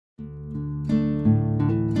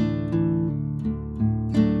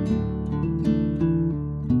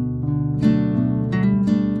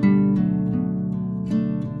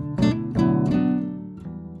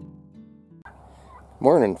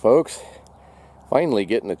Morning, folks. Finally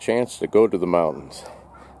getting a chance to go to the mountains.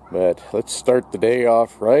 But let's start the day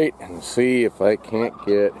off right and see if I can't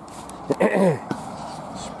get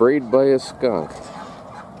sprayed by a skunk.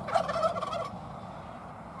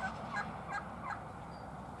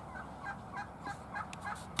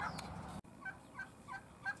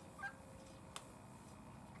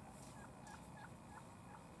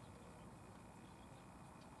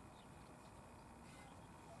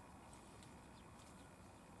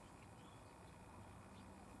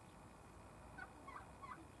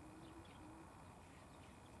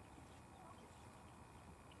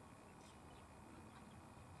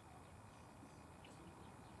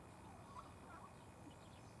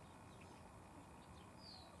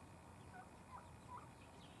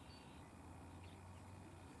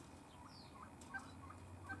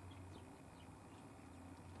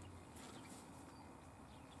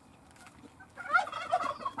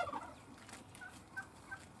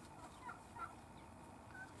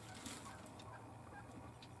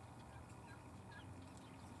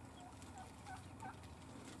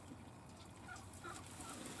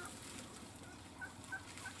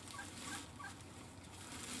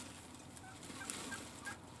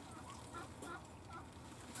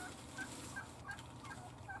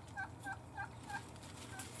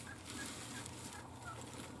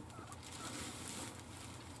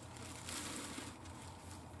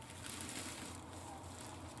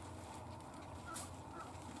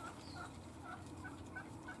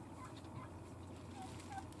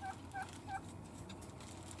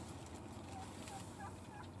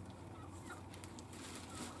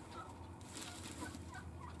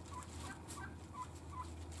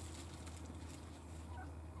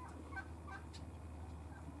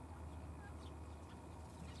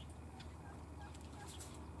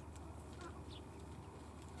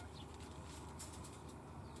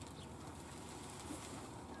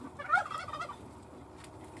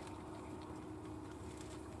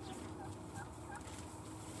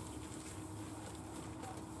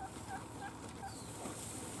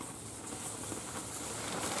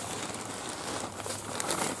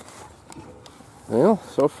 Well,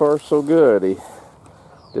 so far so good. He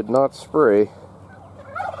did not spray.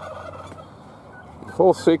 The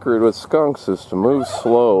whole secret with skunks is to move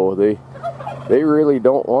slow. They really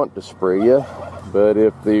don't want to spray you, but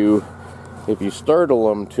if you startle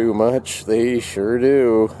them too much, they sure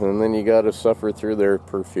do, and then you got to suffer through their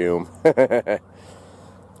perfume.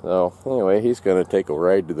 So anyway, he's going to take a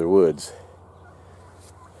ride to the woods.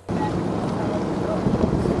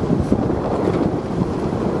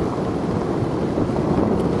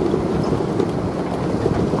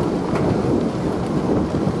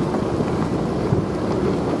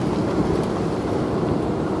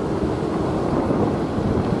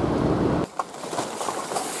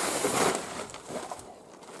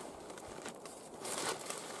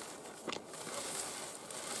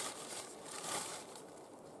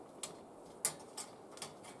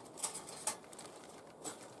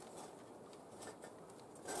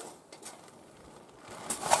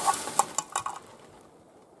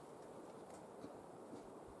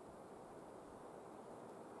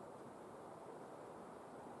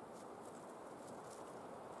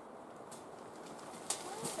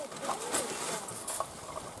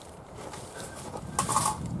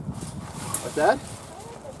 What's that?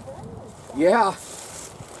 Yeah.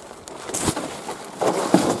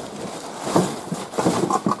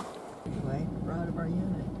 Anyway, we're out of our unit.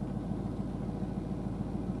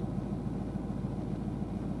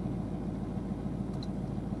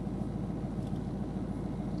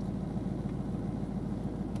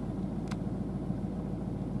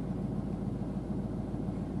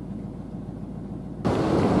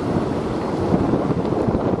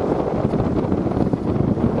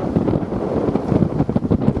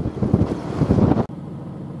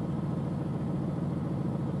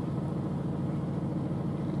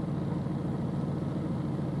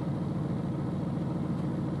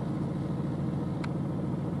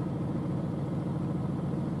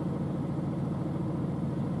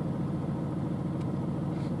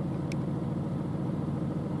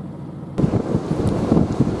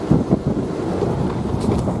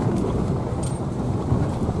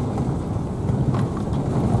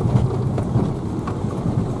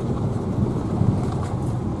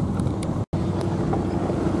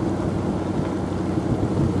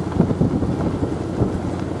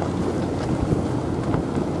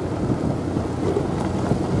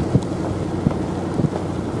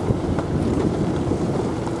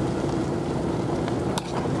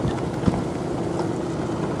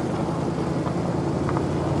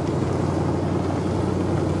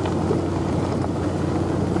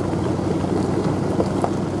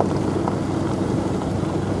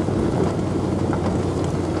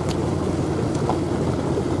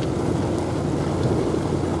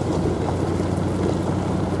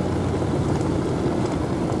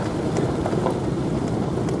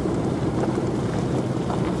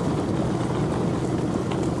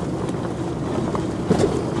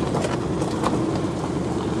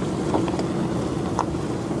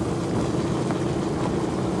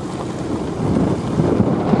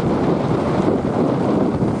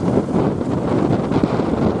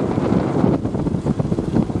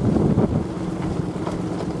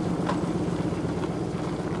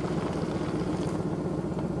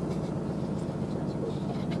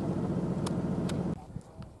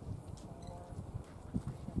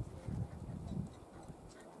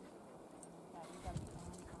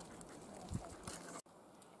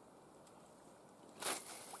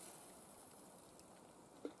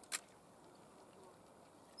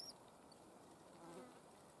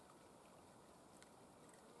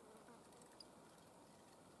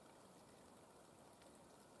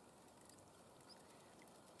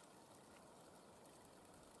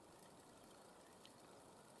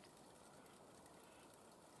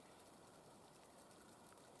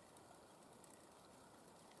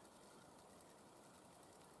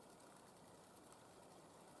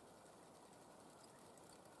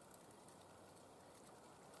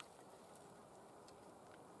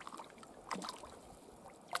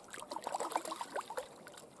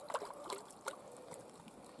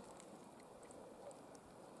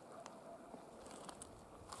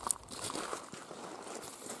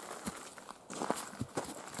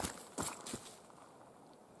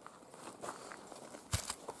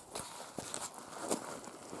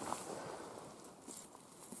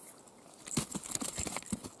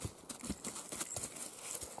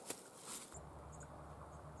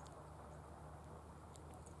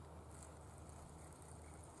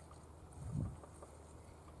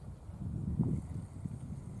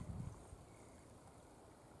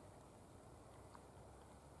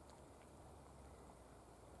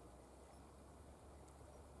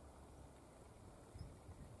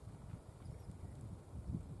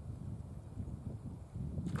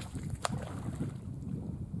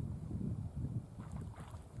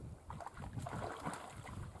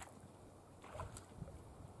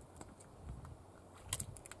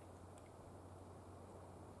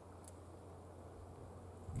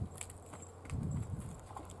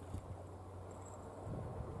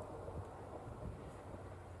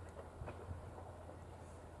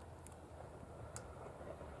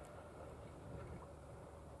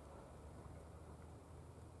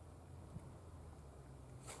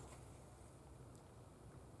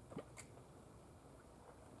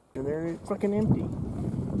 and they're fucking empty.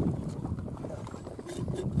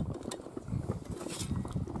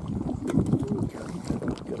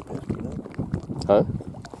 Huh?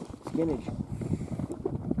 Skinage.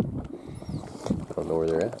 I don't know where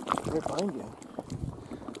they're at. They're behind you.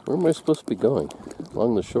 Where am I supposed to be going?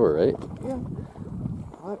 Along the shore, right? Yeah.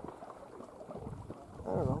 I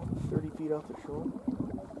don't know, 30 feet off the shore.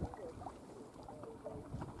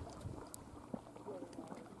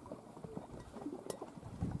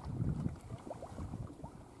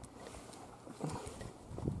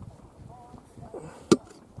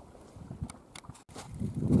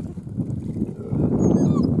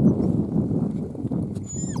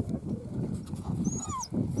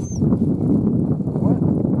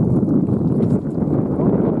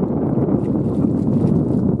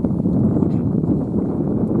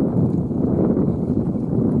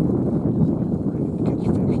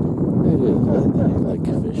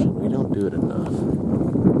 Do it enough.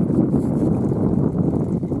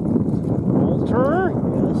 Roll turn,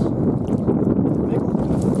 yes. Big one.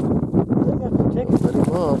 I think that's the ticket. Let him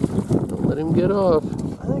off. Don't let him get off.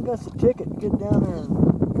 I think that's the ticket. Get down there and...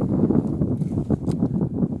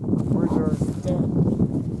 Where's our tent?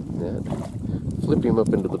 Yeah. Flip him up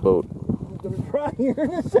into the boat. I'm gonna try here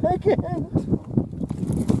in a second.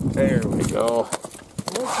 There we go.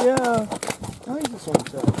 Yeah. Now he's the same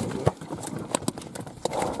size.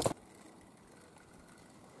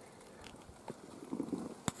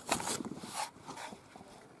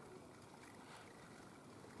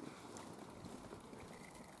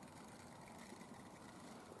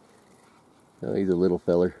 Oh, he's a little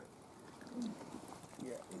feller.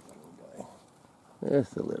 Yeah, he's a little guy.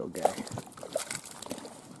 That's a little guy.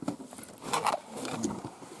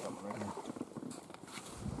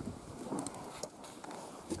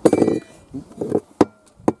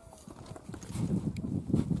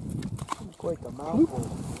 Seems quite the mouthful.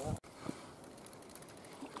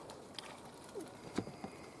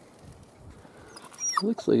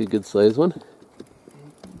 Looks like a good sized one.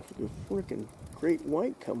 There's a freaking great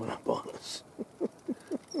white coming up on us.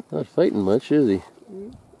 Not fighting much, is he?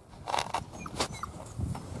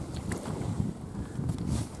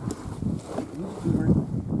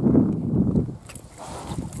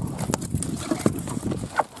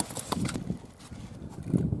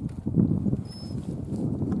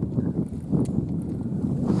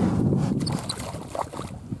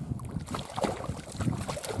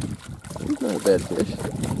 He's not a bad fish.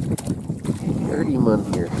 Dirty mun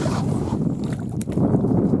here.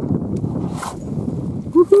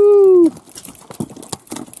 Woohoo!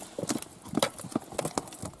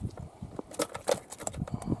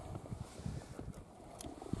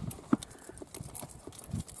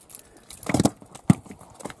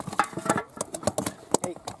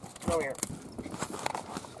 Hey, come here.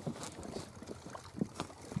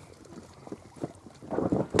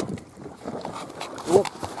 Whoop.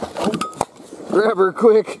 Grab her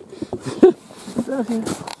quick! Sassy.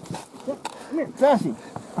 Come here, Sassy.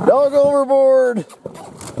 Dog overboard!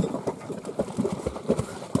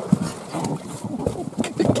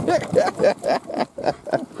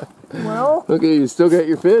 Well. Okay, you still got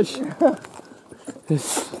your fish?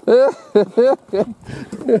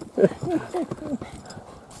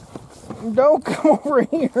 Don't come over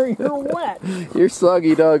here, you're wet. You're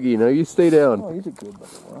soggy doggy, now you stay down. Oh, he's a good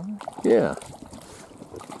little one. Yeah.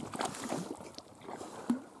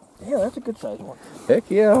 Yeah, that's a good sized one. Heck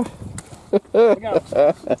yeah. Look out.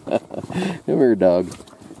 Come here, dog.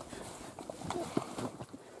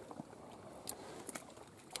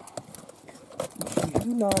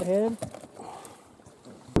 You knothead.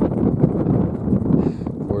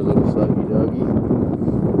 Poor little soggy doggy.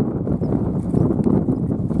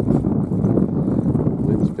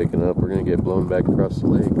 Wind's picking up. We're going to get blown back across the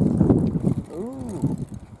lake. Ooh.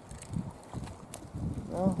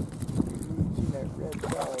 Well, you see that red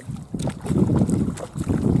flag.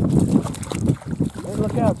 Hey,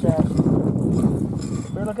 look out, Sass.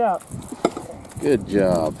 Better look out. Good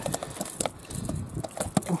job.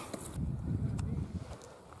 Okay,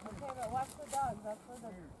 but watch the dogs. That's where the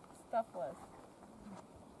stuff was.